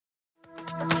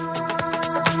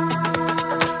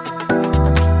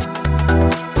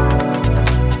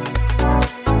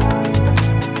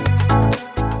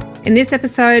In this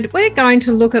episode, we're going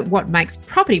to look at what makes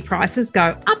property prices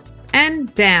go up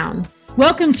and down.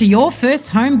 Welcome to Your First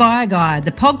Home Buyer Guide,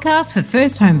 the podcast for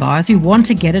first home buyers who want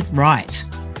to get it right.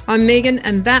 I'm Megan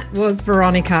and that was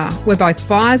Veronica. We're both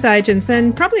buyer's agents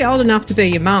and probably old enough to be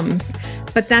your mums.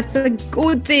 But that's a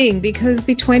good thing because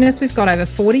between us, we've got over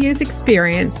 40 years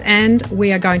experience and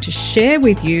we are going to share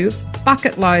with you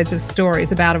bucket loads of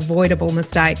stories about avoidable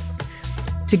mistakes.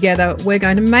 Together, we're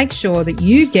going to make sure that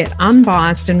you get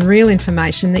unbiased and real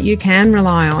information that you can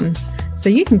rely on so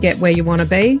you can get where you want to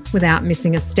be without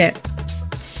missing a step.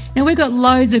 Now, we've got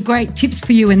loads of great tips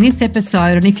for you in this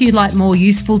episode, and if you'd like more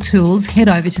useful tools, head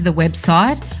over to the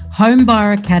website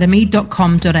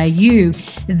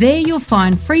homebuyeracademy.com.au. There you'll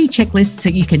find free checklists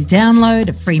that you can download,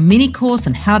 a free mini course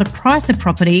on how to price a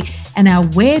property, and our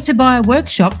Where to Buy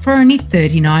workshop for only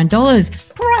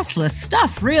 $39. Priceless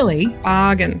stuff, really.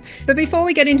 Bargain. But before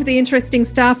we get into the interesting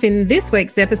stuff in this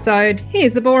week's episode,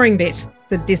 here's the boring bit,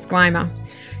 the disclaimer.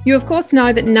 You, of course,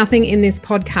 know that nothing in this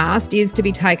podcast is to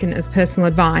be taken as personal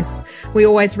advice. We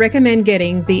always recommend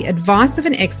getting the advice of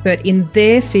an expert in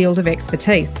their field of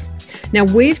expertise. Now,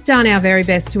 we've done our very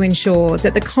best to ensure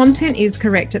that the content is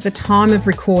correct at the time of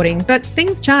recording, but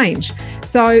things change.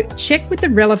 So check with the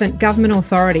relevant government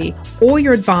authority or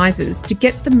your advisors to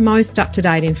get the most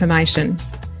up-to-date information.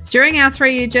 During our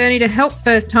 3-year journey to help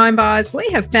first home buyers, we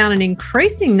have found an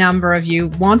increasing number of you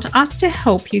want us to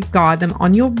help you guide them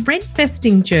on your rent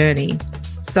vesting journey.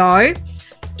 So,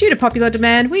 due to popular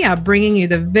demand, we are bringing you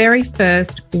the very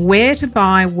first Where to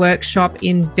Buy workshop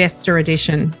Investor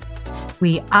Edition.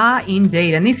 We are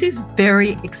indeed, and this is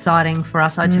very exciting for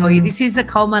us. I tell you, this is the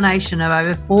culmination of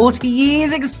over 40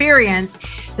 years experience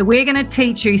that we're going to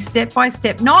teach you step by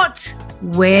step, not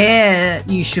where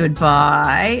you should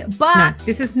buy, but... No,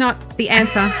 this is not the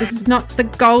answer. This is not the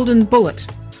golden bullet.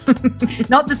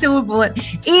 Not the silver bullet.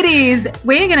 It is,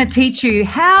 we're going to teach you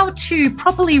how to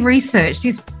properly research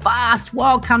this vast,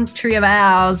 wild country of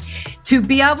ours to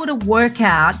be able to work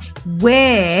out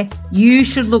where you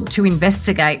should look to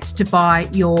investigate to buy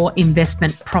your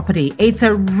investment property. It's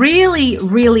a really,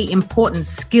 really important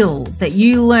skill that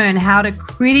you learn how to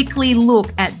critically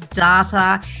look at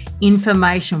data,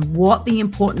 information, what the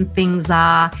important things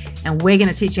are, and we're going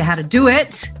to teach you how to do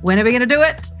it. When are we going to do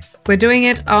it? We're doing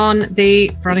it on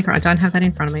the, Veronica, I don't have that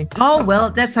in front of me.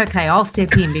 Well, that's okay. I'll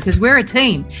step in because we're a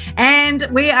team. And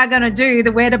we are going to do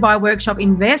the Where to Buy workshop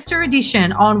Investor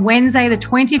Edition on Wednesday, the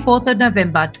 24th of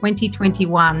November,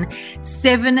 2021,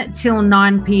 7 till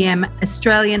 9 p.m.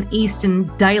 Australian Eastern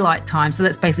Daylight Time. So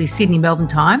that's basically Sydney, Melbourne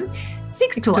time.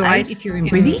 6 till 8 if you're in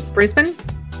Brisbane.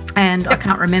 And yep. I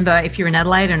can't remember if you're in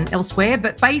Adelaide and elsewhere,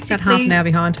 but basically about half an hour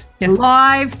behind. Yep.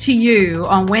 Live to you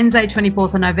on Wednesday,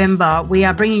 24th of November, we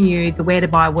are bringing you the Where to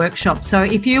Buy workshop. So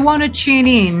if you want to tune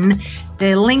in,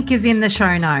 the link is in the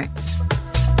show notes.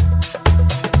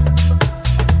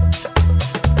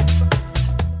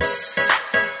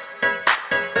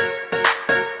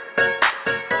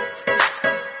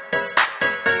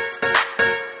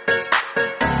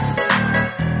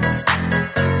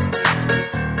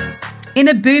 In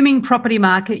a booming property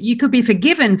market, you could be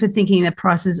forgiven for thinking that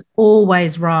prices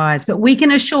always rise, but we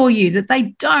can assure you that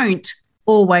they don't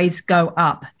always go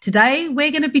up. Today,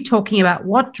 we're going to be talking about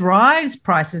what drives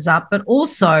prices up, but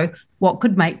also what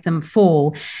could make them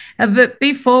fall. But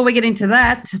before we get into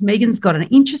that, Megan's got an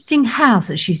interesting house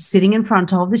that she's sitting in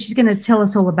front of that she's going to tell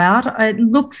us all about. It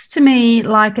looks to me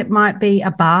like it might be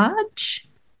a barge.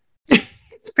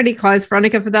 It's pretty close,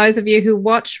 Veronica, for those of you who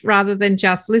watch rather than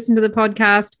just listen to the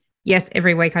podcast. Yes,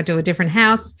 every week I do a different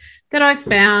house that I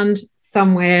found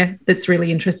somewhere that's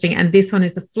really interesting. And this one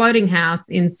is the floating house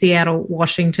in Seattle,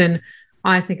 Washington.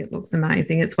 I think it looks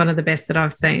amazing. It's one of the best that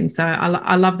I've seen. So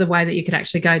I love the way that you could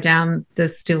actually go down the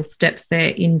steel steps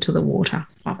there into the water.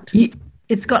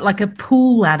 It's got like a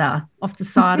pool ladder off the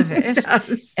side of it.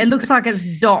 It looks like it's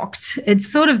docked. It's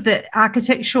sort of the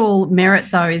architectural merit,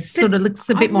 though, is sort of looks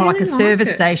a bit more like a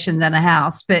service station than a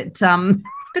house. But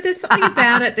there's something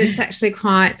about it that's actually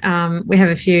quite, we have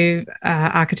a few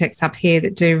architects up here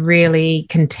that do really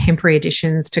contemporary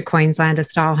additions to Queenslander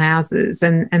style houses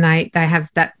and they have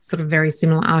that sort of very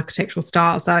similar architectural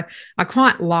style. So I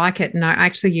quite like it. And I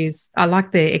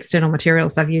like the external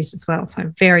materials they've used as well.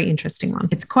 So very interesting one.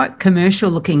 It's quite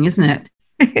commercial looking, isn't it?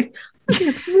 I think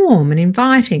it's warm and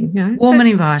inviting. Warm and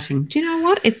inviting. Do you know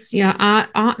what? It's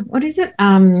art. What is it?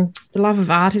 The love of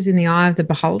art is in the eye of the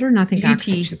beholder, and I think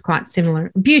architecture is quite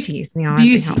similar. Beauty is in the eye of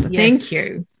the beholder. Yes. Thank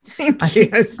you.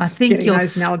 I think you're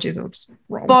those analogies are just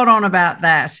wrong. Spot on about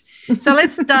that. So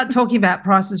let's start talking about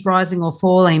prices rising or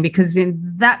falling, because in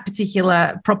that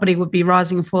particular property would be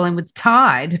rising and falling with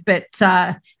tide. But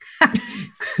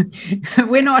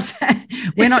we're not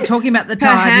talking about the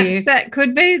tide Perhaps here. that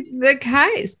could be the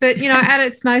case. But, at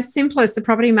its most simplest, the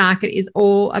property market is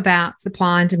all about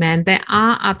supply and demand. There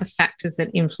are other factors that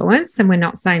influence, and we're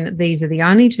not saying that these are the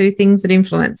only two things that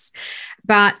influence.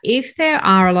 But if there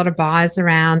are a lot of buyers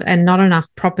around and not enough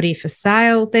property for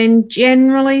sale, then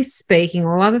generally speaking,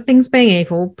 all other things being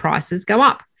equal, prices go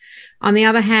up. On the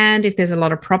other hand, if there's a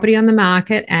lot of property on the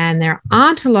market and there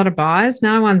aren't a lot of buyers,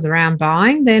 no one's around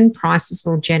buying, then prices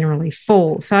will generally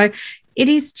fall. So it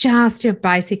is just your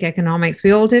basic economics.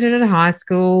 We all did it at high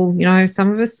school.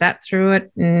 Some of us sat through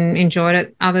it and enjoyed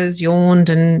it. Others yawned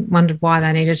and wondered why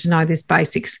they needed to know this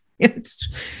basics.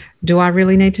 Do I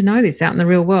really need to know this out in the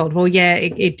real world? Well, yeah,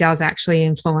 it does actually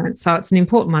influence. So it's an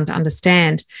important one to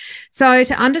understand. So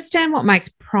to understand what makes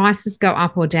prices go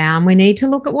up or down, we need to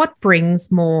look at what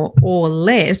brings more or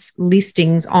less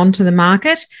listings onto the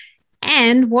market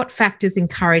and what factors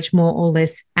encourage more or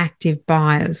less active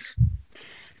buyers.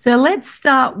 So let's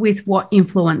start with what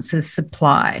influences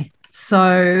supply.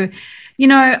 So,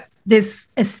 there's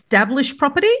established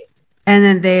property and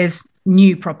then there's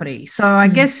new property. So I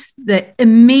guess the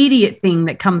immediate thing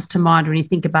that comes to mind when you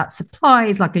think about supply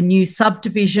is like a new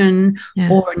subdivision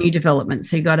or a new development.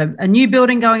 So you've got a new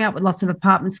building going up with lots of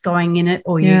apartments going in it,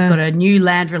 or you've got a new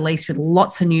land release with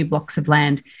lots of new blocks of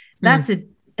land. That's an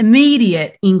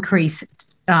immediate increase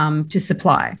to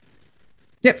supply.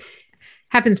 Yep.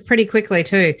 Happens pretty quickly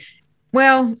too.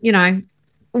 Well,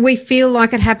 we feel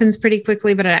like it happens pretty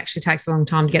quickly, but it actually takes a long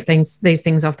time to get these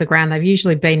things off the ground. They've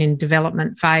usually been in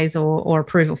development phase or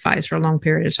approval phase for a long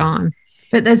period of time.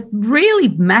 But there's really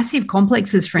massive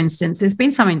complexes, for instance. There's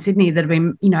been some in Sydney that have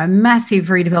been, massive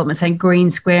redevelopment, saying Green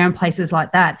Square and places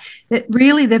like that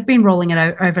really they've been rolling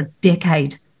it over a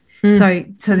decade. So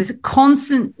there's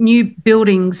constant new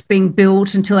buildings being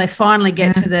built until they finally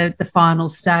get to the final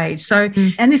stage. So,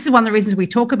 and this is one of the reasons we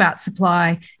talk about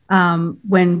supply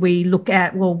when we look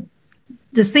at,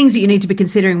 there's things that you need to be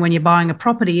considering when you're buying a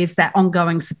property is that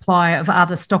ongoing supply of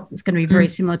other stock that's going to be very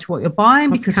similar to what you're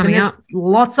buying. What's because coming when there's up?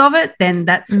 Lots of it, then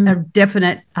that's a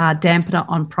definite dampener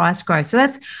on price growth. So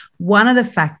that's one of the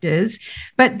factors.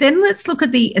 But then let's look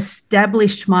at the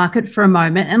established market for a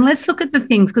moment, and let's look at the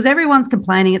things, because everyone's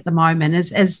complaining at the moment,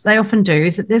 as they often do,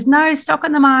 is that there's no stock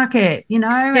on the market,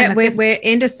 Yeah, we're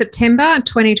end of September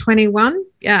 2021.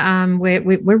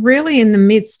 We're really in the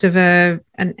midst of an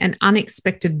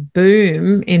unexpected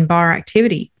boom in buyer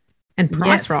activity and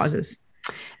price rises.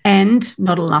 And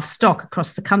not enough stock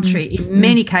across the country in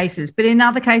many cases, but in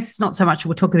other cases, not so much.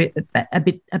 We'll talk a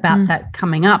bit about that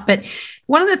coming up. But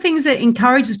one of the things that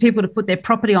encourages people to put their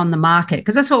property on the market,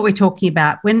 because that's what we're talking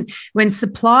about. When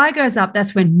supply goes up,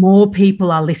 that's when more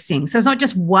people are listing. So it's not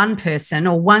just one person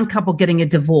or one couple getting a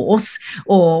divorce,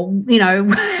 or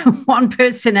one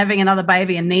person having another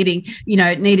baby and needing a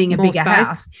More bigger space.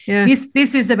 house. Yeah.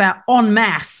 This is about en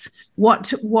masse.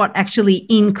 What actually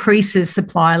increases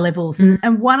supply levels.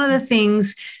 And one of the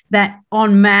things that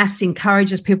en masse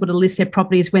encourages people to list their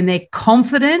properties when they're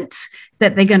confident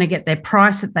that they're going to get their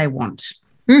price that they want.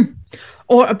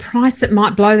 Or a price that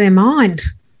might blow their mind.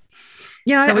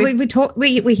 So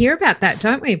we hear about that,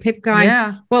 don't we? People going,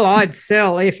 well, I'd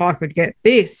sell if I could get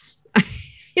this.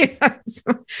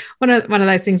 So one of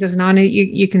those things as an owner,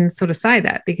 you can sort of say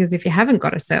that, because if you haven't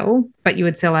got to sell, but you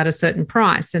would sell at a certain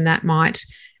price, then that might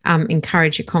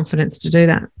encourage your confidence to do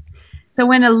that. So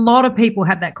when a lot of people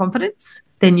have that confidence,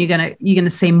 then you're gonna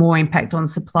see more impact on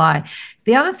supply.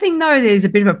 The other thing, though, there's a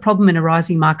bit of a problem in a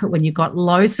rising market when you've got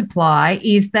low supply,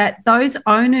 is that those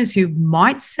owners who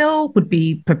might sell, would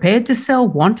be prepared to sell,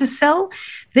 want to sell,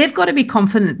 they've got to be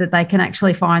confident that they can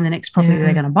actually find the next property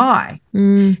they're going to buy.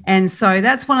 And so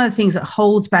that's one of the things that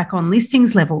holds back on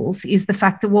listings levels, is the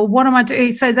fact that, well, what am I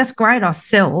doing? So that's great. I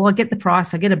sell, I get the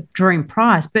price, I get a dream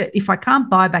price. But if I can't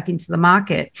buy back into the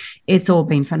market, it's all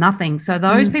been for nothing. So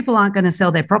those people aren't going to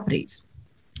sell their properties.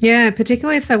 Yeah,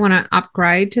 particularly if they want to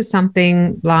upgrade to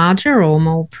something larger or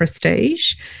more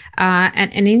prestige.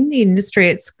 And in the industry,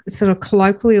 it's sort of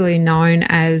colloquially known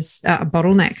as a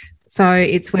bottleneck. So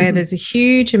it's where there's a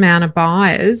huge amount of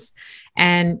buyers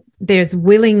and there's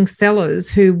willing sellers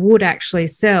who would actually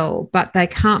sell, but they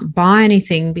can't buy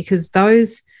anything because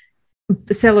those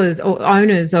sellers or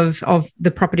owners of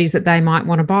the properties that they might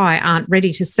want to buy aren't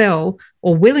ready to sell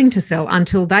or willing to sell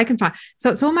until they can find. So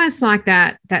it's almost like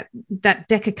that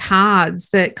deck of cards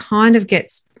that kind of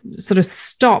gets sort of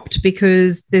stopped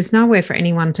because there's nowhere for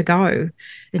anyone to go.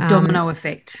 The domino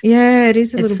effect. Yeah, it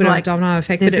is a little bit of a domino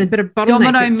effect, but a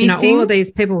bottleneck. It's, all of these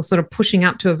people sort of pushing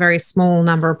up to a very small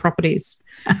number of properties.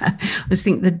 I just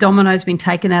think the domino's been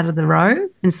taken out of the row,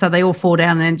 and so they all fall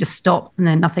down and then just stop, and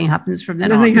then nothing happens from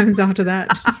then on. Nothing happens after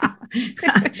that.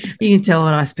 You can tell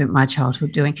what I spent my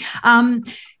childhood doing.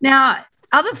 Now,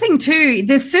 other thing too,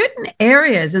 there's certain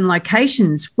areas and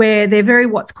locations where they're very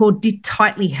what's called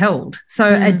tightly held.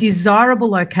 So a desirable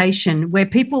location where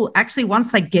people actually,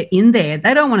 once they get in there,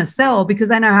 they don't want to sell because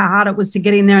they know how hard it was to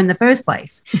get in there in the first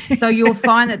place. So you'll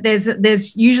find that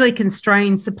there's usually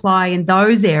constrained supply in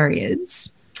those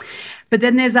areas. But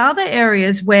then there's other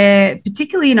areas where,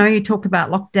 particularly, you talk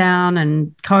about lockdown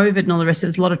and COVID and all the rest of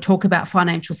it, there's a lot of talk about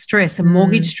financial stress and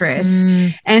mortgage stress.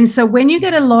 And so when you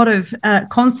get a lot of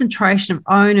concentration of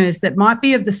owners that might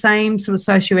be of the same sort of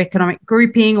socioeconomic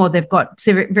grouping, or they've got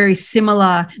very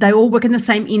similar, they all work in the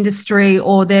same industry,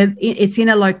 or it's in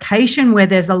a location where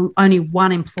there's only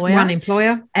one employer.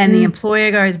 And the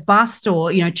employer goes bust,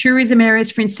 or, tourism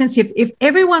areas, for instance, if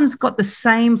everyone's got the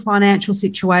same financial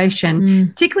situation,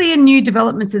 particularly in new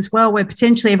developments as well, where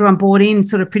potentially everyone bought in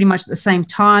sort of pretty much at the same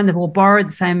time, they've all borrowed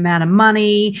the same amount of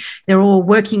money, they're all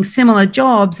working similar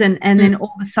jobs, and then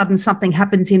all of a sudden something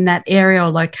happens in that area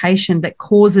or location that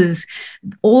causes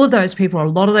all of those people, or a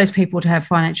lot of those people, to have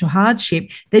financial hardship,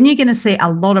 then you're going to see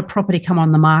a lot of property come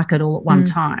on the market all at one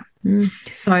time.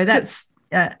 So that's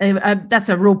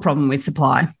a real problem with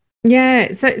supply.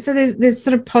 Yeah, so there's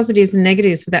sort of positives and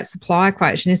negatives with that supply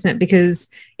equation, isn't it? Because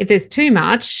if there's too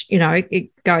much, it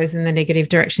goes in the negative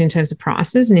direction in terms of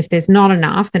prices, and if there's not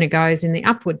enough, then it goes in the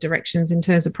upward directions in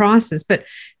terms of prices. But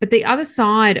the other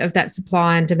side of that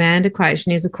supply and demand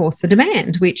equation is, of course, the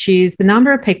demand, which is the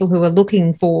number of people who are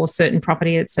looking for certain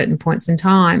property at certain points in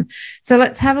time. So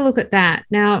let's have a look at that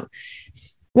now.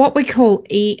 What we call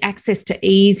access to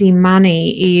easy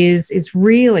money is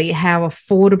really how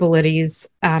affordable it is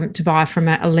to buy from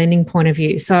a lending point of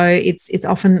view. So it's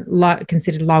often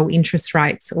considered low interest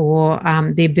rates, or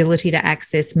the ability to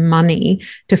access money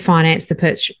to finance the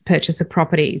purchase of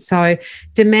property. So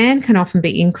demand can often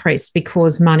be increased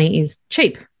because money is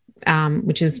cheap.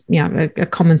 Which is, a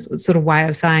common sort of way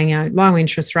of saying, low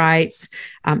interest rates,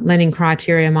 lending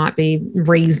criteria might be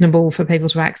reasonable for people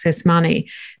to access money.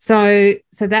 So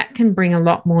that can bring a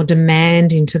lot more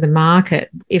demand into the market.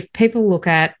 If people look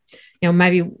at,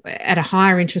 maybe at a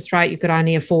higher interest rate, you could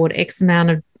only afford X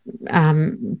amount of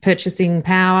purchasing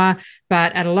power,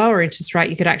 but at a lower interest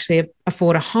rate, you could actually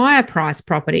afford a higher price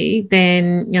property,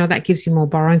 then, that gives you more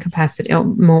borrowing capacity, or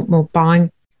more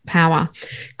buying power.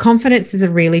 Confidence is a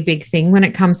really big thing when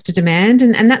it comes to demand,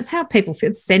 and that's how people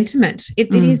feel. It's sentiment.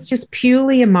 It is just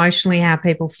purely emotionally how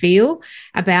people feel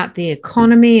about the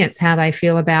economy. It's how they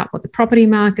feel about what the property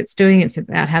market's doing. It's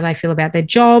about how they feel about their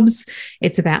jobs.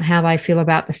 It's about how they feel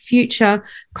about the future.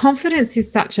 Confidence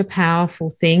is such a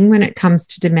powerful thing when it comes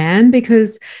to demand,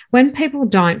 because when people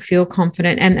don't feel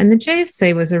confident, and the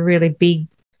GFC was a really big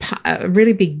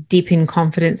dip in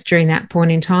confidence during that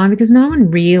point in time, because no one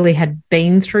really had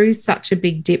been through such a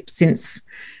big dip since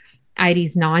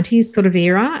 80s, 90s sort of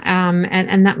era.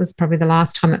 And that was probably the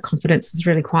last time that confidence was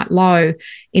really quite low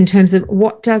in terms of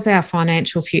what does our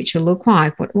financial future look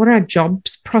like? What are our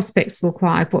jobs prospects look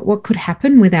like? What could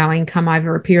happen with our income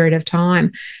over a period of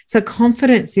time? So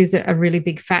confidence is a really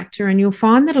big factor. And you'll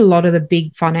find that a lot of the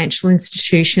big financial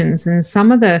institutions and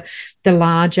some of the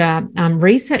larger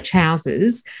research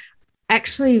houses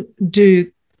actually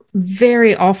do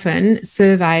very often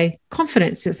survey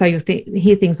confidence. So you'll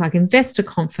hear things like investor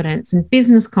confidence and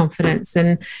business confidence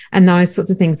and those sorts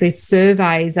of things. These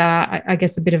surveys are, I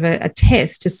guess, a bit of a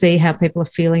test to see how people are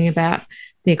feeling about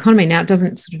the economy. Now, it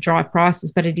doesn't sort of drive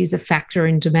prices, but it is a factor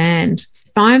in demand.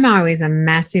 FOMO is a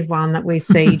massive one that we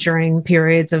see during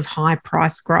periods of high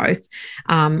price growth,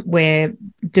 where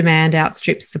demand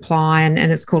outstrips supply, and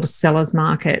it's called a seller's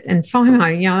market. And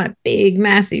FOMO, that big,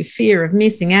 massive fear of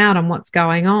missing out on what's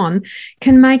going on,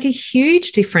 can make a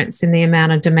huge difference in the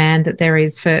amount of demand that there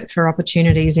is for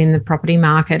opportunities in the property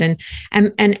market.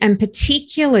 And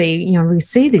particularly, we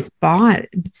see this buy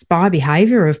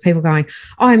behaviour of people going,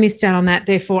 oh, I missed out on that,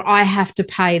 therefore I have to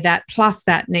pay that plus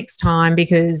that next time,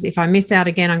 because if I miss out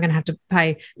again, I'm going to have to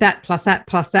pay that plus that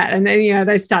plus that. And then,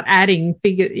 they start adding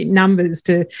numbers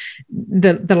to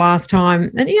the last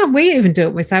time. And, we even do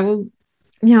it. We say, well,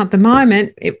 at the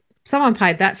moment, someone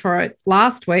paid that for it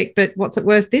last week, but what's it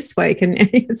worth this week? And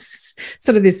it's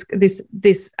sort of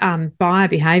this buyer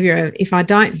behaviour of, if I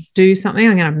don't do something,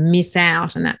 I'm going to miss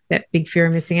out, and that big fear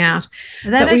of missing out.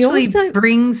 That actually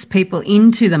brings people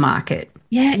into the market.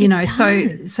 Yeah, so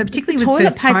particularly the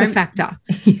with toilet paper factor.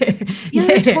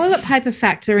 The toilet paper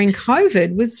factor in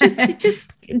COVID was just it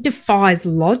just defies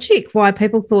logic why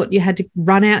people thought you had to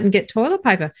run out and get toilet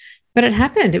paper, but it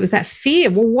happened. It was that fear.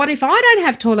 Well, what if I don't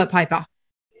have toilet paper?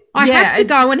 I have to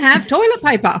go and have toilet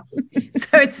paper.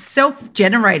 So it's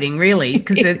self-generating, really,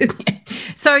 because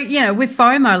So, with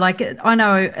FOMO, like I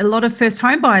know a lot of first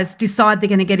home buyers decide they're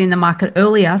going to get in the market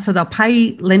earlier. So they'll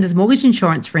pay lender's mortgage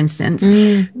insurance, for instance,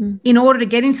 in order to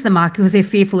get into the market because they're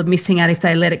fearful of missing out if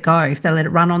they let it go, if they let it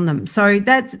run on them. So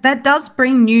that does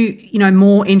bring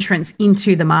more entrants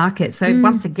into the market. So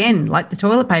once again, like the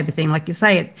toilet paper thing, like you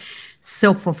say, it's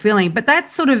self-fulfilling. But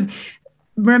that's sort of,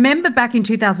 remember back in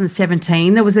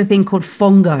 2017, there was a thing called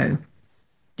FONGO.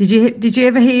 Did you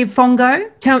ever hear FONGO?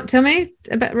 Tell me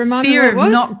about, remind me what Fear it was.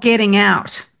 of not getting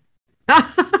out. Yeah,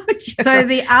 so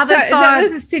the other side, that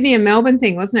was a Sydney and Melbourne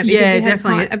thing, wasn't it? Because yeah, you had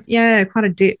definitely. quite a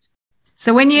dip.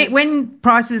 So when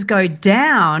prices go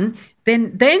down,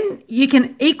 then you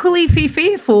can equally be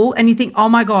fearful and you think, oh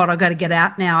my God, I've got to get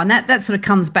out now. And that sort of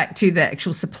comes back to the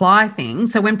actual supply thing.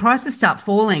 So when prices start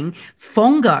falling,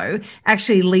 FONGO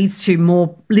actually leads to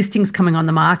more listings coming on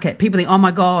the market. People think, oh my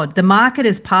God, the market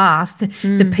has passed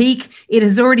the peak. It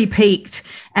has already peaked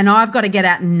and I've got to get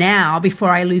out now before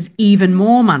I lose even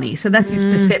more money. So that's this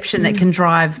perception that can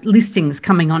drive listings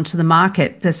coming onto the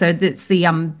market. So that's the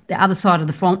other side of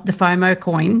the FOMO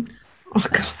coin. Oh,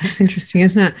 God, that's interesting,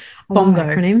 isn't it?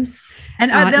 FONGO. Acronyms.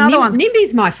 And the other one's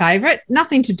NIMBY's my favourite.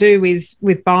 Nothing to do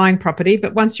with buying property,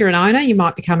 but once you're an owner, you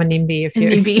might become a NIMBY if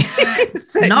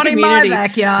you're not in my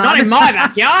backyard. Not in my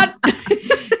backyard.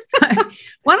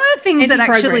 One of the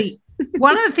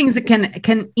things that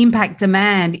can impact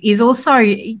demand is also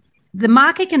the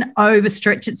market can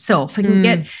overstretch itself.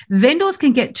 Vendors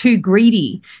can get too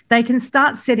greedy. They can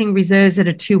start setting reserves that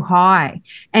are too high.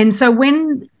 And so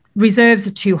when reserves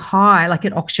are too high, like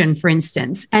at auction, for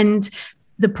instance, and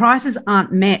the prices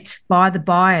aren't met by the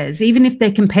buyers, even if they're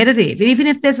competitive, even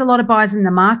if there's a lot of buyers in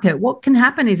the market, what can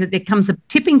happen is that there comes a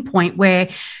tipping point where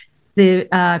the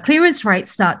clearance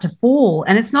rates start to fall,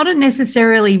 and it's not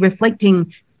necessarily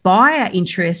reflecting buyer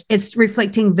interest, it's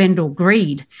reflecting vendor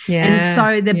greed. And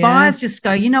so the buyers just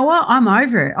go, you know what, I'm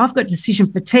over it. I've got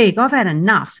decision fatigue. I've had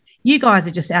enough. You guys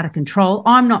are just out of control.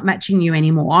 I'm not matching you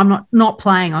anymore. I'm not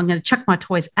playing. I'm going to chuck my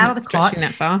toys out of the cot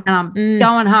that far. and I'm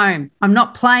going home. I'm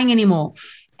not playing anymore.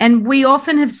 And we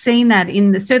often have seen that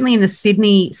certainly in the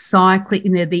Sydney cycle,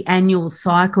 in the annual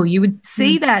cycle, you would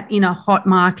see that in a hot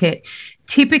market,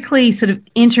 typically sort of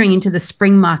entering into the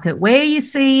spring market where you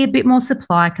see a bit more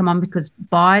supply come on because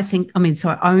owners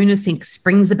think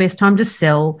spring's the best time to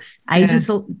sell. Agents,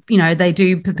 they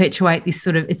do perpetuate this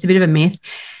sort of, it's a bit of a myth.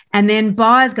 And then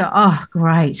buyers go, oh,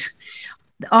 great.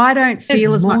 I don't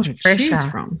feel as much pressure. Choose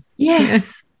from.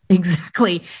 Yes,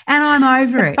 exactly. And I'm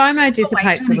over it. FOMO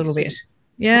dissipates a little bit.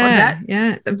 Yeah. What was that?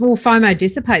 Yeah. Well, FOMO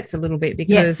dissipates a little bit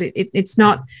because it's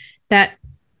not that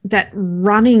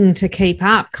running to keep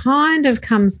up kind of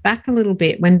comes back a little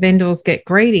bit when vendors get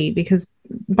greedy because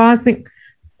buyers think,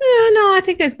 no, I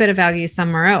think there's better value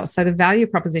somewhere else. So the value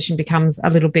proposition becomes a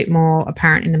little bit more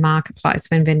apparent in the marketplace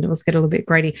when vendors get a little bit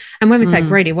greedy. And when we say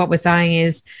greedy, what we're saying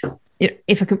is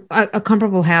if a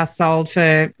comparable house sold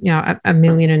for,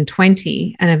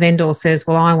 $1,020,000 and a vendor says,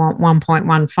 well, I want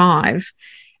 1.15,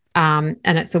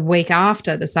 and it's a week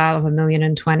after the sale of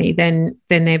 $1,020,000,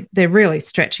 then they're really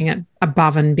stretching it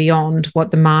above and beyond what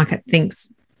the market thinks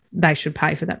they should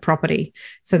pay for that property.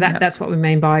 So that's what we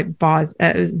mean by buyers,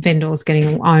 owners getting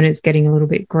a little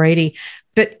bit greedy.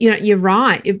 But, you're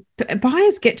right. If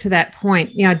buyers get to that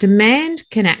point, demand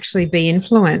can actually be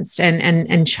influenced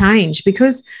and change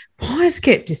because buyers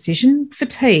get decision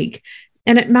fatigue.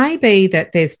 And it may be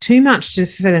that there's too much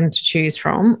for them to choose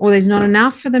from, or there's not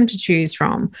enough for them to choose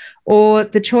from, or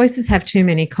the choices have too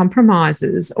many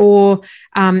compromises, or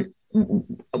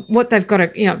what they've got to,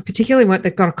 particularly what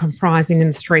they've got to comprise in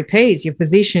the 3 Ps, your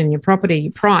position, your property,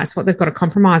 your price, what they've got to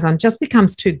compromise on just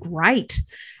becomes too great.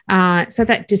 So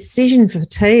that decision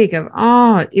fatigue of,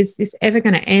 is this ever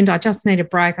going to end? I just need a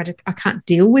break. I can't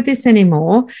deal with this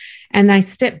anymore. And they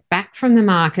step back from the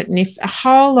market. And if a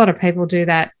whole lot of people do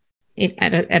that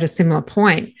at a similar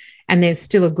point, and there's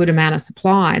still a good amount of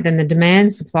supply, then the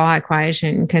demand-supply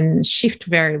equation can shift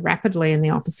very rapidly in the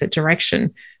opposite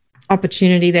direction.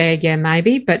 Opportunity there, yeah,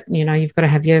 maybe, but you've got to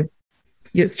have your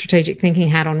strategic thinking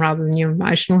hat on rather than your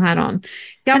emotional hat on.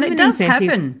 Government and it does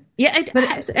happen. Yeah,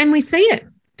 and we see it,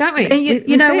 don't we?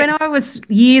 And when I was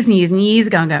years and years and years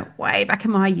ago, going way back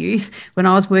in my youth, when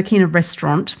I was working in a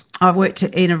restaurant, I worked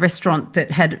in a restaurant that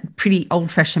had a pretty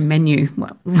old-fashioned menu,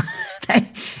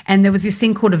 and there was this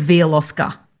thing called a Veal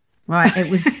Oscar. Right. It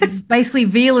was basically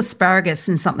veal asparagus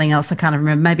and something else. I can't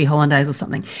remember, maybe hollandaise or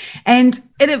something. And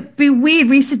it'd be weird.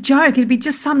 We used to joke. It'd be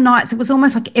just some nights. It was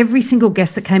almost like every single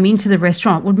guest that came into the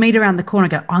restaurant would meet around the corner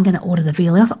and go, I'm going to order the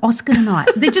veal Oscar tonight.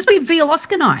 There'd just be veal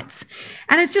Oscar nights.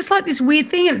 And it's just like this weird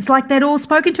thing. It's like they'd all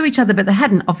spoken to each other, but they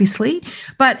hadn't, obviously.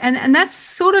 But and that's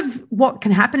sort of what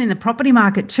can happen in the property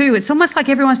market too. It's almost like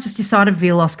everyone's just decided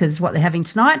veal Oscars is what they're having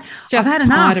tonight. Just I've had tired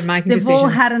enough. of making They've decisions. all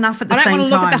had enough at the same time. I don't want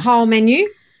to look at the whole menu.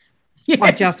 Yes,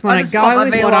 I just want to go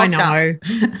with what I know.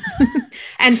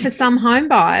 And for some home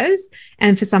buyers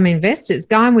and for some investors,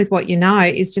 going with what you know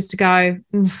is just to go,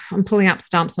 I'm pulling up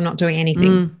stumps, I'm not doing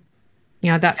anything.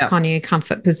 That's kind of your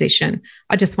comfort position.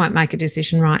 I just won't make a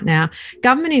decision right now.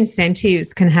 Government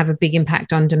incentives can have a big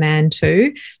impact on demand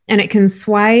too, and it can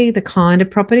sway the kind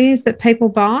of properties that people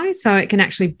buy. So it can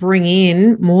actually bring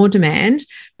in more demand,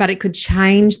 but it could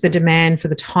change the demand for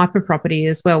the type of property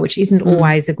as well, which isn't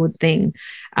always a good thing.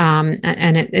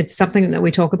 It's something that we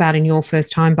talk about in Your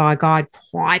First Home Buyer Guide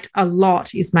quite a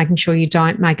lot, is making sure you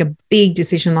don't make a big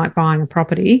decision like buying a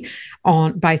property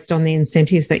based on the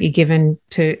incentives that you're given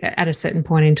to at a certain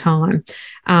point in time.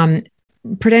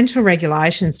 Prudential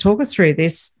regulations, talk us through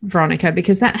this, Veronica,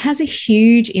 because that has a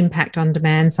huge impact on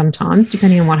demand sometimes,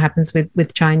 depending on what happens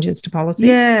with changes to policy.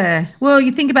 Yeah. Well,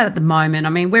 you think about it at the moment. I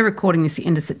mean, we're recording this at the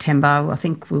end of September. I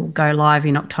think we'll go live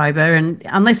in October. And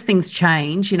unless things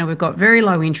change, we've got very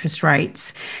low interest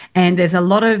rates, and there's a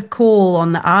lot of call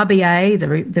on the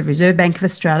RBA, the Reserve Bank of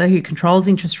Australia, who controls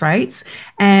interest rates.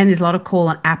 And there's a lot of call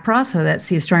on APRA, so that's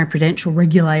the Australian Prudential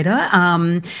Regulator,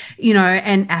 and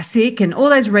ASIC and all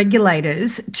those regulators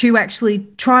to actually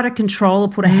try to control or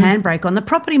put a handbrake on the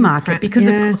property market, because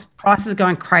of course prices are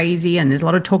going crazy and there's a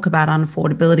lot of talk about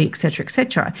unaffordability, et cetera, et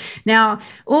cetera. Now,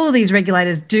 all of these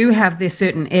regulators do have their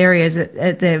certain areas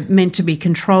that they're meant to be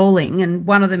controlling, and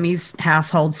one of them is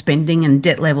household spending and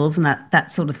debt levels and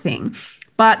that sort of thing.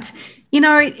 But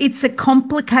it's a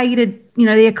complicated,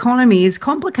 the economy is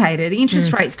complicated.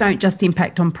 Interest rates don't just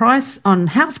impact on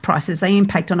house prices, they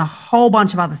impact on a whole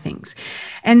bunch of other things.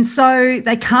 And so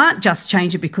they can't just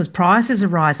change it because prices are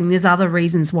rising. There's other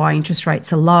reasons why interest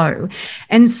rates are low.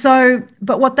 And so,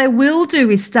 but what they will do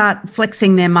is start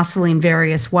flexing their muscle in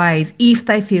various ways if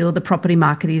they feel the property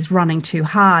market is running too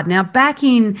hard. Now, back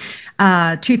in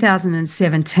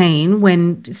 2017,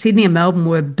 when Sydney and Melbourne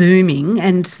were booming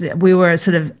and we were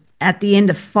sort of at the end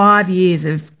of 5 years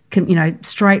of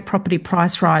straight property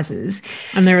price rises.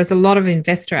 And there was a lot of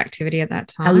investor activity at that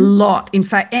time. A lot. In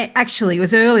fact, actually, it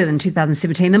was earlier than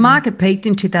 2017. The market peaked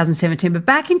in 2017, but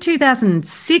back in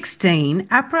 2016,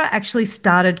 APRA actually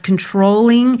started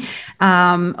controlling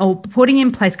or putting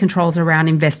in place controls around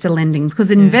investor lending,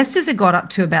 because investors had got up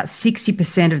to about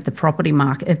 60% of the property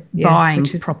market buying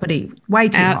property, way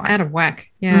too high. Out of whack.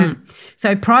 Yeah.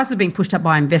 So prices are being pushed up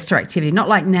by investor activity, not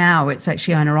like now, it's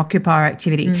actually owner-occupier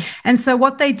activity. And so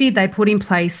what they did, they put in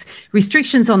place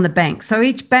restrictions on the bank. So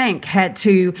each bank had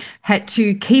to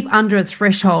keep under a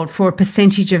threshold for a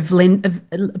percentage of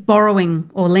borrowing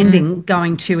or lending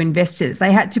going to investors.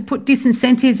 They had to put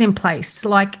disincentives in place,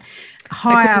 like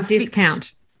higher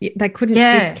discount. They couldn't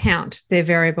discount their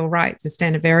variable rates, the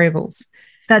standard variables.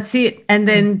 That's it. And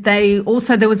then there was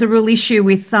a real issue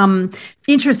with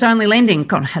interest-only lending.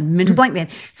 God, I had a mental blank then.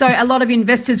 So a lot of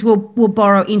investors will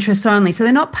borrow interest-only. So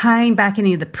they're not paying back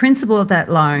any of the principal of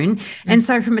that loan. And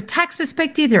so from a tax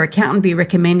perspective, their accountant would be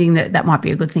recommending that might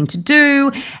be a good thing to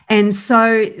do. And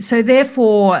so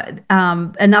therefore,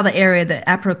 another area that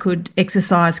APRA could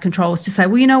exercise control is to say,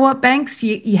 well, you know what, banks,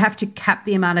 you have to cap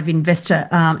the amount of investor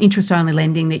interest-only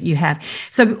lending that you have.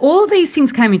 So all of these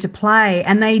things came into play,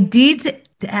 and they did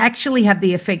actually have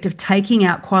the effect of taking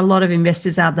out quite a lot of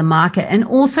investors out of the market, and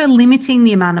also limiting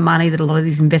the amount of money that a lot of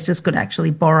these investors could actually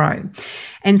borrow.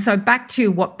 And so back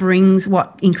to what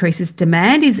increases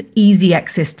demand is easy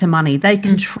access to money. They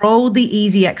controlled the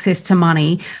easy access to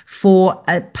money for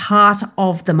a part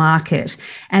of the market.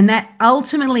 And that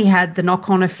ultimately had the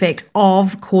knock-on effect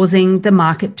of causing the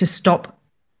market to stop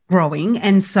growing.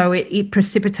 And so it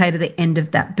precipitated the end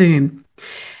of that boom.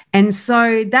 And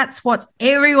so that's what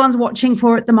everyone's watching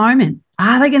for at the moment.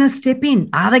 Are they going to step in?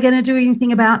 Are they going to do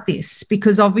anything about this?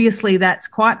 Because obviously that's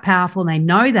quite powerful, and they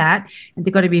know that, and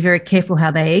they've got to be very careful how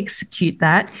they execute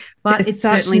that. But it's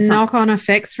such certainly knock-on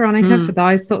effects, Veronica, for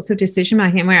those sorts of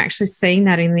decision-making. And we're actually seeing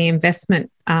that in the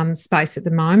investment space at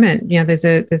the moment. There's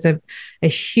a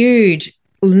huge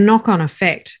knock-on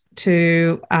effect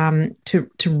to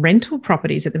rental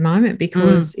properties at the moment,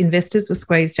 because investors were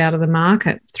squeezed out of the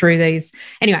market through these.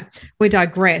 Anyway, we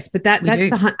digress, but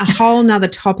that's a whole nother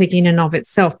topic in and of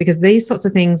itself, because these sorts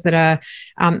of things that are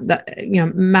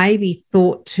maybe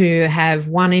thought to have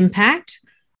one impact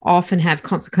often have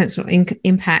consequential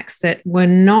impacts that were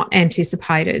not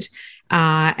anticipated,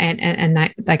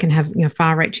 and they can have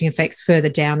far-reaching effects further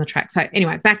down the track. So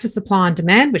anyway, back to supply and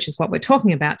demand, which is what we're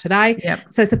talking about today. Yep.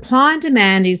 So supply and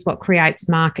demand is what creates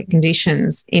market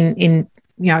conditions in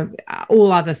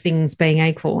all other things being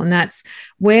equal. And that's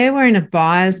where we're in a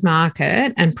buyer's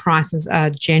market and prices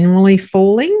are generally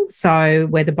falling. So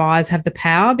where the buyers have the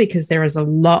power because there is a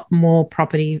lot more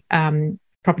property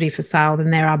for sale than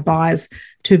there are buyers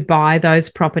to buy those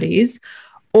properties,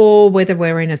 or whether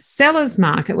we're in a seller's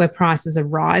market where prices are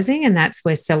rising and that's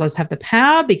where sellers have the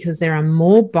power because there are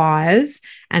more buyers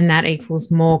and that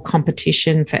equals more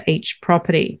competition for each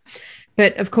property.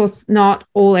 But of course, not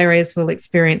all areas will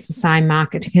experience the same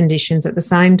market conditions at the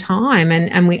same time.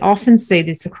 And we often see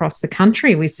this across the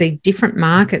country. We see different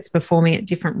markets performing at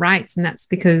different rates, and that's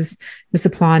because the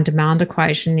supply and demand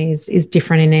equation is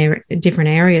different in different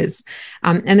areas.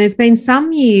 And there's been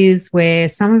some years where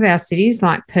some of our cities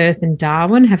like Perth and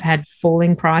Darwin have had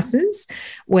falling prices,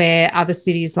 where other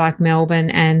cities like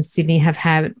Melbourne and Sydney have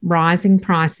had rising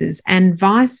prices, and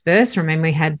vice versa. I mean,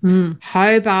 we had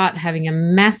Hobart having a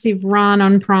massive run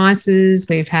on prices.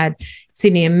 We've had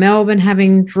Sydney and Melbourne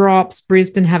having drops,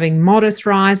 Brisbane having modest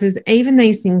rises. Even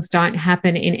these things don't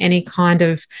happen in any kind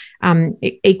of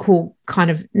equal kind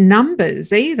of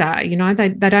numbers either.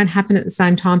 They don't happen at the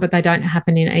same time, but they don't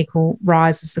happen in equal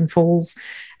rises and falls.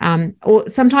 Or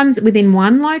sometimes within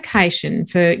one location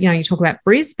for, you talk about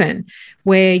Brisbane,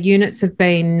 where units have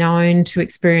been known to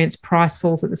experience price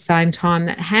falls at the same time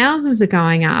that houses are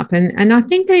going up. And I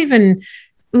think even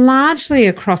largely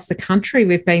across the country,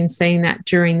 we've been seeing that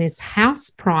during this house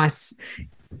price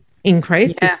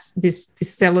increase, this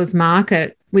seller's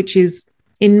market, which is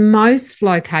in most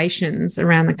locations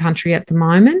around the country at the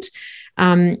moment.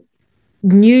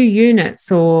 New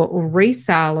units or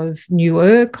resale of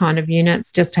newer kind of units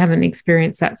just haven't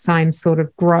experienced that same sort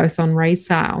of growth on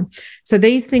resale. So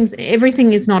these things,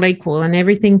 everything is not equal and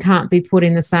everything can't be put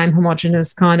in the same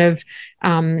homogenous kind of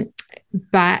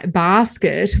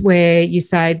basket where you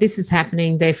say this is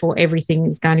happening, therefore everything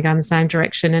is going to go in the same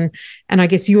direction. And I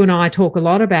guess you and I talk a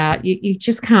lot about you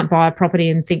just can't buy a property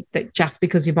and think that just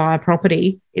because you buy a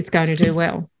property it's going to do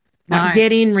well. Like,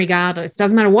 get in regardless.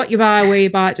 Doesn't matter what you buy or where you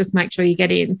buy it, just make sure you get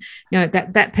in.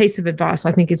 That piece of advice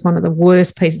I think is one of the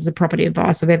worst pieces of property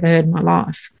advice I've ever heard in my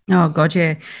life. Oh, God,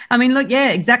 yeah. I mean, look, yeah,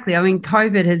 exactly. I mean,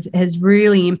 COVID has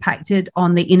really impacted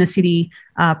on the inner city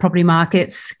property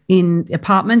markets in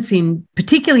apartments,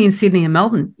 particularly in Sydney and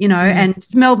Melbourne, and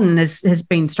Melbourne has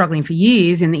been struggling for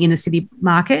years in the inner city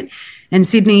market, and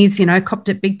Sydney's, copped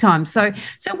it big time. So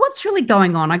what's really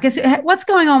going on? I guess what's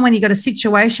going on when you've got a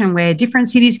situation where different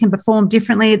cities can perform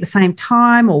differently at the same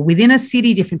time, or within a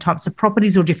city, different types of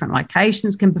properties or different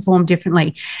locations can perform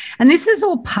differently. And this is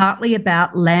all partly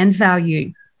about land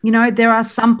value. There are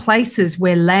some places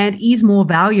where land is more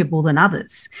valuable than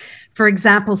others. For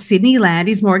example, Sydney land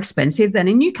is more expensive than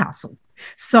in Newcastle.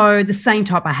 So the same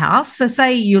type of house. So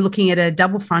say you're looking at a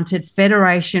double-fronted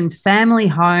Federation family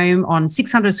home on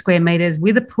 600 square metres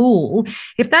with a pool.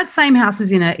 If that same house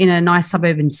was in a nice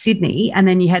suburb in Sydney and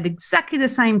then you had exactly the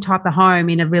same type of home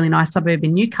in a really nice suburb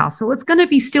in Newcastle, it's going to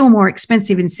be still more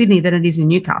expensive in Sydney than it is in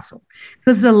Newcastle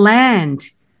because the land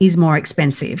is more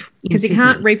expensive. Because you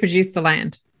can't reproduce the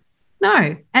land.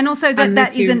 No. And also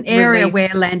that is an area where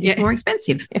land is more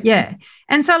expensive. Yeah.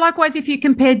 And so likewise, if you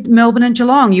compared Melbourne and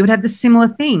Geelong, you would have the similar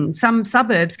thing. Some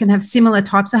suburbs can have similar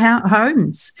types of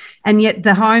homes, and yet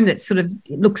the home that sort of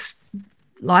looks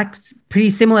like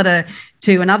pretty similar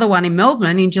to another one in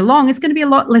Melbourne, in Geelong, it's going to be a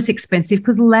lot less expensive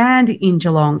because land in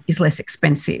Geelong is less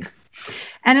expensive.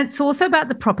 And it's also about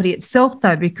the property itself,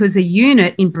 though, because a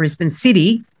unit in Brisbane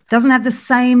City doesn't have the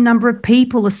same number of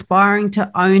people aspiring to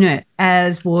own it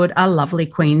as would a lovely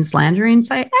Queenslander in,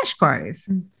 say, Ashgrove,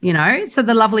 So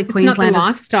the lovely Queenslander. It's not the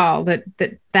lifestyle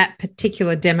that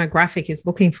particular demographic is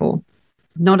looking for.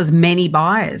 Not as many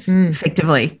buyers,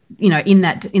 effectively, in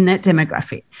that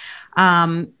demographic.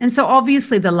 And so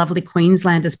obviously the lovely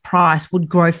Queenslander's price would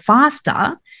grow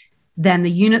faster than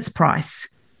the unit's price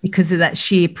because of that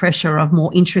sheer pressure of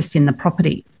more interest in the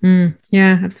property.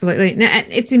 Yeah, absolutely. Now,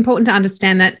 it's important to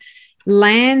understand that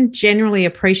land generally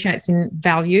appreciates in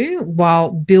value while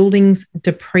buildings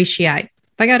depreciate.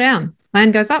 They go down.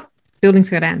 Land goes up, buildings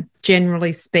go down,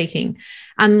 generally speaking,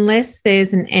 unless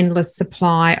there's an endless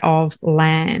supply of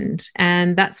land.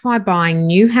 And that's why buying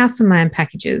new house and land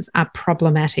packages are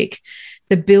problematic.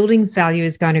 The building's value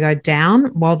is going to go down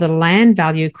while the land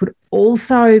value could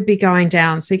also be going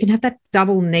down. So you can have that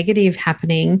double negative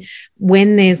happening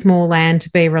when there's more land to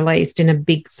be released in a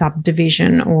big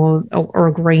subdivision or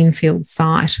a greenfield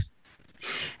site.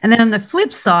 And then on the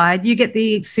flip side, you get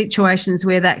the situations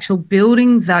where the actual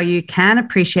building's value can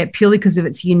appreciate purely because of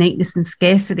its uniqueness and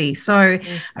scarcity. So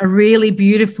a really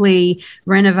beautifully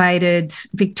renovated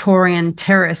Victorian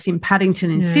terrace in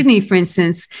Paddington in Sydney, for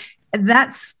instance,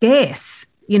 that's scarce.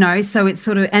 So it's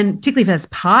sort of, and particularly if there's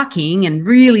parking and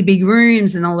really big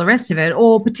rooms and all the rest of it,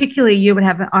 or particularly you would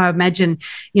have, I imagine,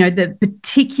 the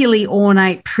particularly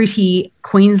ornate, pretty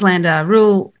Queenslander,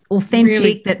 real authentic,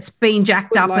 really that's been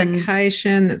jacked up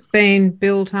location, that's been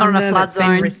built under, on a flood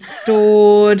zone, been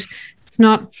restored. It's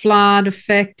not flood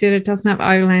affected. It doesn't have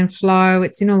overland flow.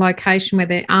 It's in a location where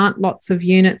there aren't lots of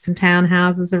units and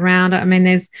townhouses around it. I mean,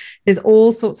 there's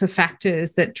all sorts of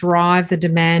factors that drive the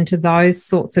demand to those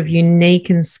sorts of unique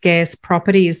and scarce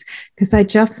properties because they're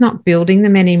just not building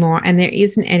them anymore, and there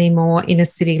isn't any more inner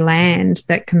city land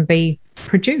that can be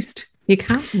produced. You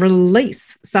can't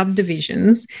release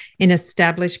subdivisions in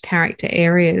established character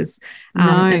areas.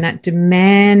 And that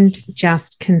demand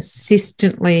just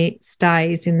consistently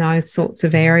stays in those sorts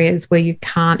of areas where you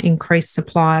can't increase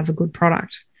supply of a good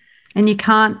product. And you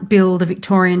can't build a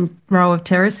Victorian row of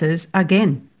terraces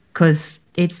again because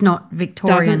it's not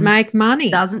Victorian. Doesn't make money.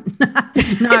 Doesn't.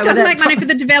 No, it doesn't make money for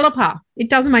the developer. It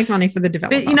doesn't make money for the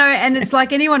developer. But, and it's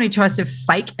like anyone who tries to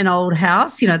fake an old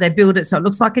house, they build it so it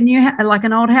looks like like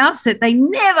an old house. That they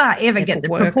never, ever get the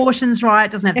proportions right.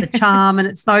 It doesn't have the charm. And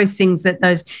it's those things that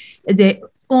they're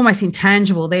almost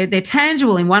intangible. They're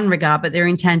tangible in one regard, but they're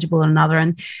intangible in another.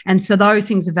 And so those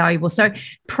things are valuable. So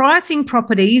pricing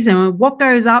properties and what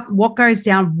goes up, what goes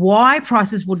down, why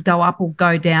prices would go up or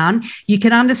go down, you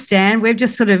can understand. We've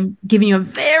just sort of given you a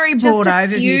very broad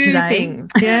overview today. Things,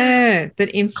 that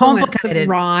influence the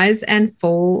rise and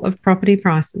fall of property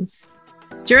prices.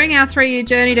 During our 3-year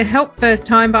journey to help first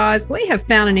home buyers, we have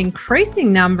found an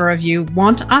increasing number of you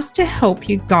want us to help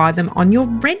you guide them on your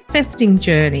rent vesting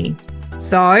journey.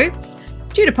 So,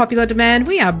 due to popular demand,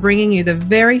 we are bringing you the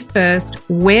very first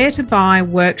Where to Buy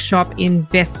Workshop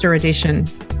Investor Edition.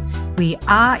 We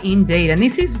are indeed, and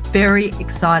this is very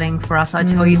exciting for us, I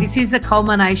tell you. This is the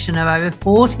culmination of over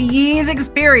 40 years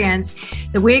experience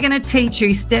that we're going to teach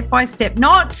you step by step,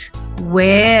 not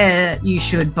where you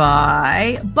should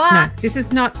buy, but... No, this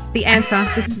is not the answer.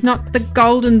 This is not the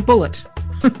golden bullet.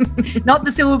 Not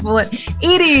the silver bullet.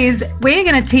 It is, we're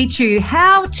going to teach you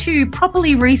how to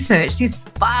properly research this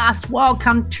vast, wild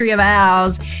country of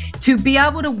ours to be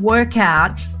able to work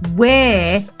out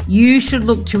where you should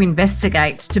look to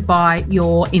investigate to buy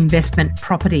your investment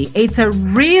property. It's a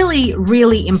really,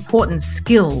 really important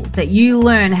skill that you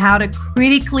learn how to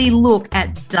critically look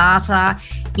at data,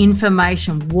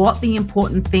 information, what the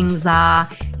important things are,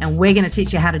 and we're going to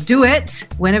teach you how to do it.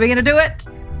 When are we going to do it?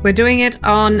 We're doing it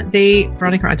on the,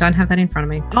 Veronica, I don't have that in front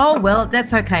of me. Well,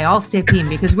 that's okay. I'll step in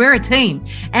because we're a team.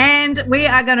 And we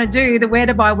are going to do the Where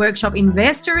to Buy Workshop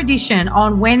Investor Edition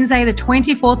on Wednesday, the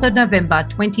 24th of November,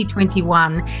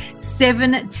 2021,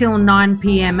 7 till 9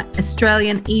 p.m.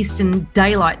 Australian Eastern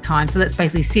Daylight Time. So that's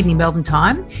basically Sydney, Melbourne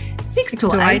time. 6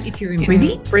 till 8 if you're in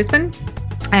Brisbane.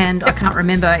 And I can't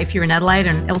remember if you're in Adelaide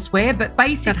and elsewhere, but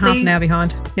basically half an hour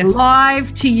behind.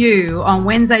 Live to you on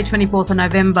Wednesday, 24th of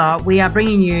November, we are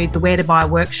bringing you the Where to Buy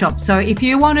workshop. So if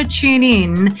you want to tune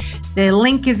in, the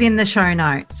link is in the show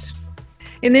notes.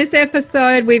 In this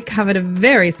episode, we've covered a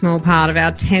very small part of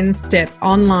our 10-step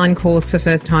online course for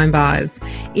first home buyers.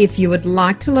 If you would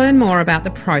like to learn more about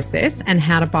the process and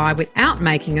how to buy without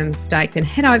making a mistake, then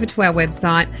head over to our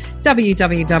website,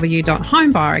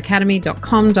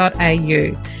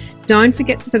 www.homebuyeracademy.com.au. Don't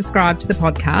forget to subscribe to the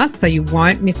podcast so you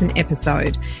won't miss an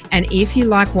episode. And if you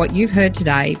like what you've heard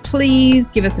today, please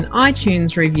give us an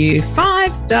iTunes review.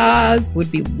 5 stars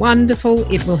would be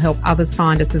wonderful. It will help others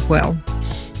find us as well.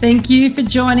 Thank you for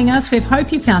joining us. We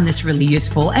hope you found this really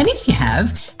useful. And if you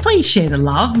have, please share the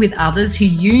love with others who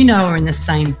you know are in the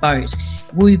same boat.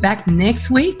 We'll be back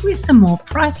next week with some more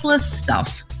priceless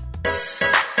stuff.